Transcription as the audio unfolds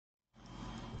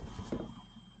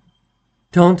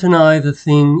Don't deny the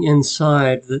thing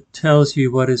inside that tells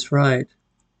you what is right.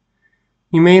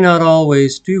 You may not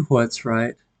always do what's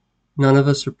right. None of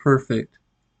us are perfect.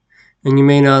 And you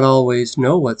may not always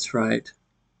know what's right.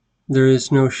 There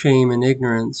is no shame in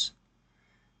ignorance.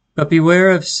 But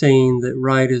beware of saying that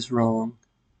right is wrong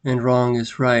and wrong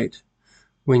is right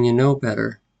when you know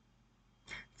better.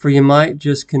 For you might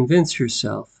just convince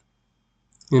yourself.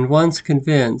 And once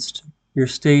convinced, your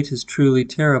state is truly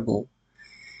terrible,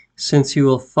 since you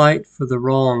will fight for the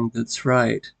wrong that's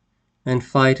right and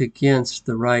fight against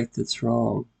the right that's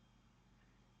wrong.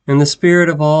 And the spirit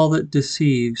of all that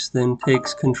deceives then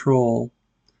takes control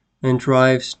and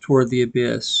drives toward the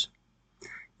abyss.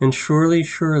 And surely,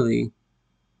 surely,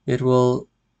 it will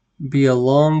be a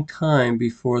long time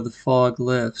before the fog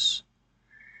lifts.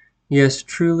 Yes,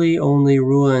 truly only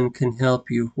ruin can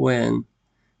help you when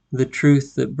the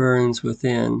truth that burns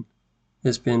within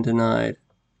has been denied.